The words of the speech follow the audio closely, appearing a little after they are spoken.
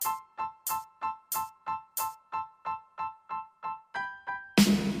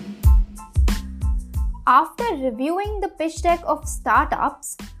After reviewing the pitch deck of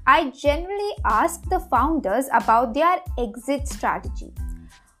startups, I generally ask the founders about their exit strategy.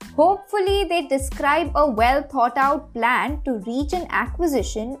 Hopefully, they describe a well thought out plan to reach an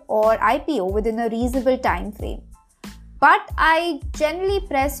acquisition or IPO within a reasonable time frame. But I generally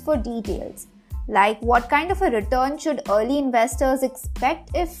press for details, like what kind of a return should early investors expect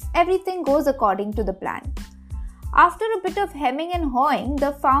if everything goes according to the plan. After a bit of hemming and hawing,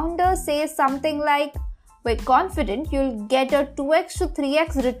 the founder says something like, "We're confident you'll get a 2x to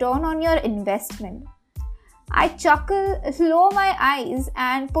 3x return on your investment." I chuckle, lower my eyes,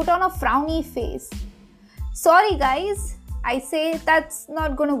 and put on a frowny face. "Sorry guys," I say, "that's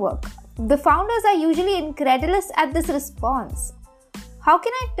not gonna work." The founders are usually incredulous at this response. How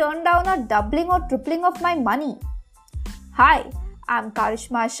can I turn down a doubling or tripling of my money? Hi, I'm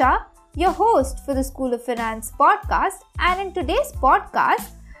Karishma Shah, your host for the School of Finance podcast, and in today's podcast,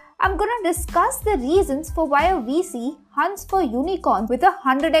 I'm going to discuss the reasons for why a VC hunts for unicorns with a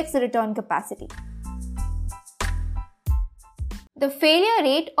 100x return capacity. The failure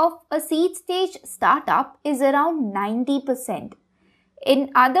rate of a seed stage startup is around 90%. In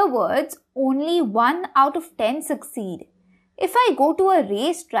other words, only 1 out of 10 succeed. If I go to a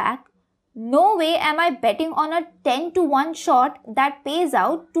racetrack, no way am I betting on a 10 to 1 shot that pays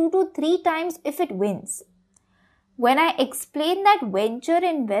out 2 to 3 times if it wins. When I explain that venture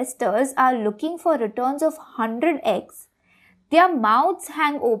investors are looking for returns of 100x, their mouths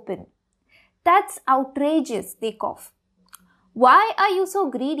hang open. "That's outrageous," they cough. "Why are you so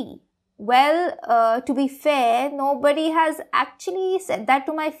greedy?" Well, to be fair, nobody has actually said that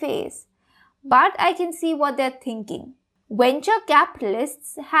to my face, but I can see what they're thinking. Venture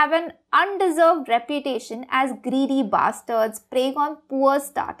capitalists have an undeserved reputation as greedy bastards preying on poor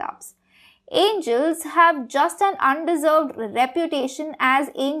startups. Angels have just an undeserved reputation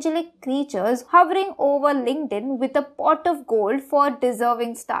as angelic creatures hovering over LinkedIn with a pot of gold for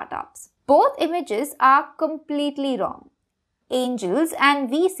deserving startups. Both images are completely wrong. Angels and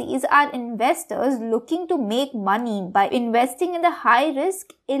VCs are investors looking to make money by investing in the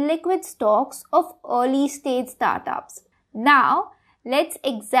high-risk, illiquid stocks of early-stage startups. Now, let's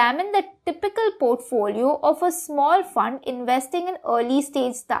examine the typical portfolio of a small fund investing in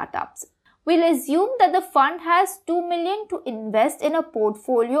early-stage startups. We'll assume that the fund has $2 million to invest in a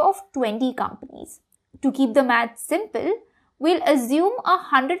portfolio of 20 companies. To keep the math simple, we'll assume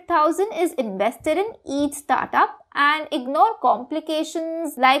 $100,000 is invested in each startup and ignore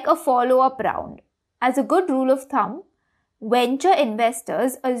complications like a follow-up round. As a good rule of thumb, venture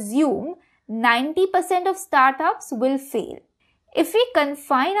investors assume 90% of startups will fail. If we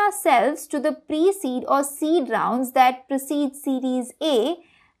confine ourselves to the pre-seed or seed rounds that precede Series A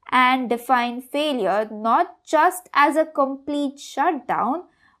and define failure not just as a complete shutdown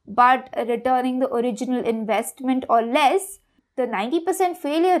but returning the original investment or less, the 90%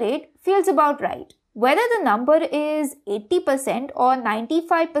 failure rate feels about right. Whether the number is 80% or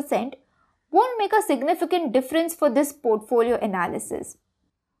 95% won't make a significant difference for this portfolio analysis.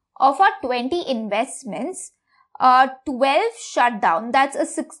 Of our 20 investments, 12 shut down, that's a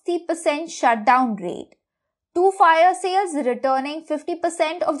 60% shutdown rate. 2 fire sales returning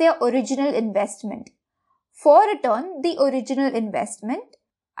 50% of their original investment. 4 return the original investment,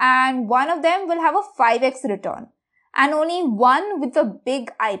 and one of them will have a 5x return, and only one with a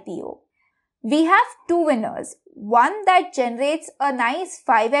big IPO. We have 2 winners, one that generates a nice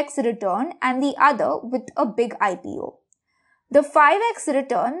 5x return and the other with a big IPO. The 5x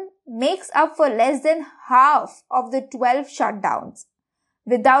return makes up for less than half of the 12 shutdowns.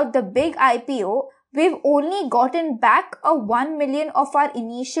 Without the big IPO, we've only gotten back a 1 million of our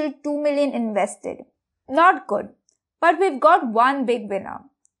initial 2 million invested. Not good, but we've got one big winner.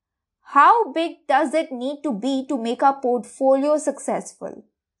 How big does it need to be to make our portfolio successful?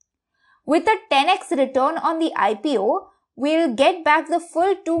 With a 10x return on the IPO, we'll get back the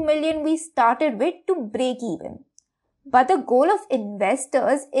full 2 million we started with to break even. But the goal of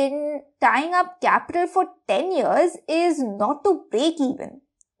investors in tying up capital for 10 years is not to break even.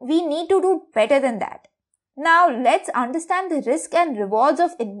 We need to do better than that. Now let's understand the risk and rewards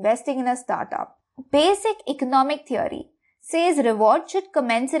of investing in a startup. Basic economic theory says reward should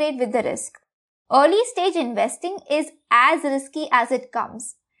commensurate with the risk. Early stage investing is as risky as it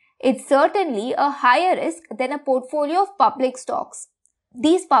comes. It's certainly a higher risk than a portfolio of public stocks.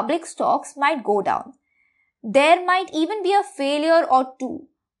 These public stocks might go down. There might even be a failure or two,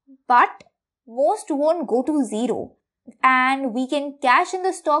 but most won't go to zero. And we can cash in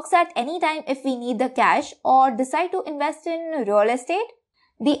the stocks at any time if we need the cash or decide to invest in real estate.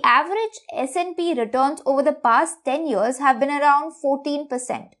 The average S&P returns over the past 10 years have been around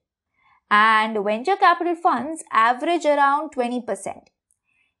 14%. and venture capital funds average around 20%.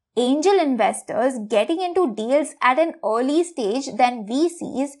 Angel investors getting into deals at an early stage than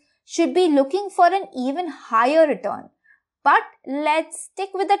VCs should be looking for an even higher return. But let's stick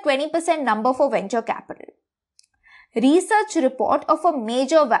with the 20% number for venture capital. Research report of a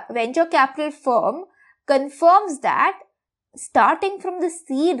major venture capital firm confirms that starting from the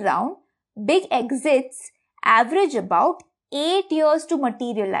seed round, big exits average about 8 years to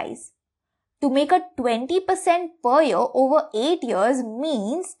materialize. To make a 20% per year over 8 years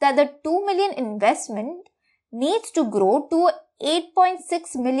means that the 2 million investment needs to grow to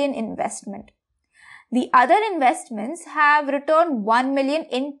 8.6 million investment. The other investments have returned 1 million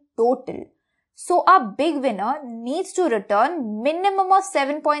in total. So our big winner needs to return minimum of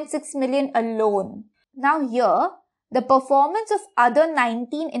 7.6 million alone. Now here, the performance of other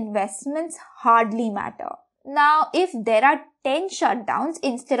 19 investments hardly matter. Now if there are 10 shutdowns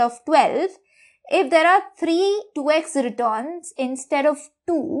instead of 12, if there are 3 2x returns instead of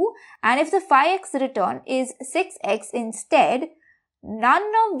 2, and if the 5x return is 6x instead,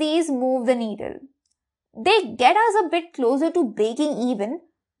 none of these move the needle. They get us a bit closer to breaking even,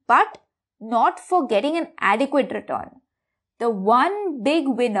 but not for getting an adequate return. The one big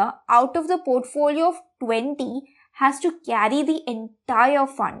winner out of the portfolio of 20 has to carry the entire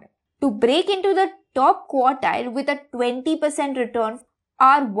fund. To break into the top quartile with a 20% return,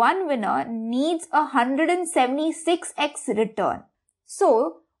 our one winner needs a 176x return.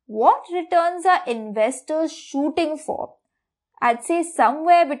 So, what returns are investors shooting for? I'd say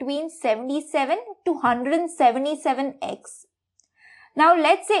somewhere between 77 to 177x. Now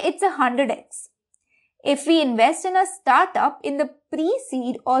let's say it's 100x. If we invest in a startup in the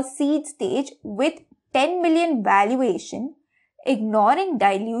pre-seed or seed stage with 10 million valuation, ignoring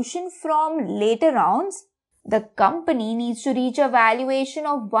dilution from later rounds, the company needs to reach a valuation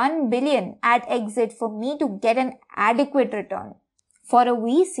of 1 billion at exit for me to get an adequate return. For a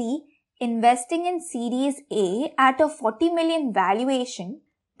VC, investing in Series A at a 40 million valuation,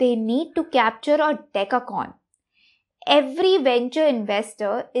 they need to capture a decacorn. Every venture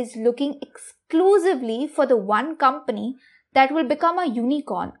investor is looking exclusively for the one company that will become a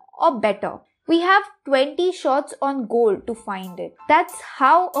unicorn or better. We have 20 shots on goal to find it. That's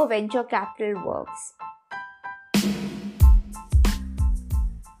how a venture capital works.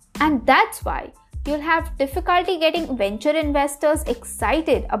 And that's why you'll have difficulty getting venture investors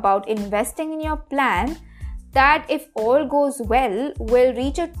excited about investing in your plan that, if all goes well, will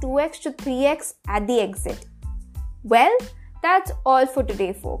reach a 2x to 3x at the exit. Well, that's all for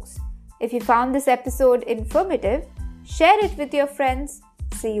today, folks. If you found this episode informative, share it with your friends.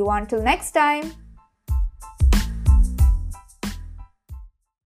 See you until next time.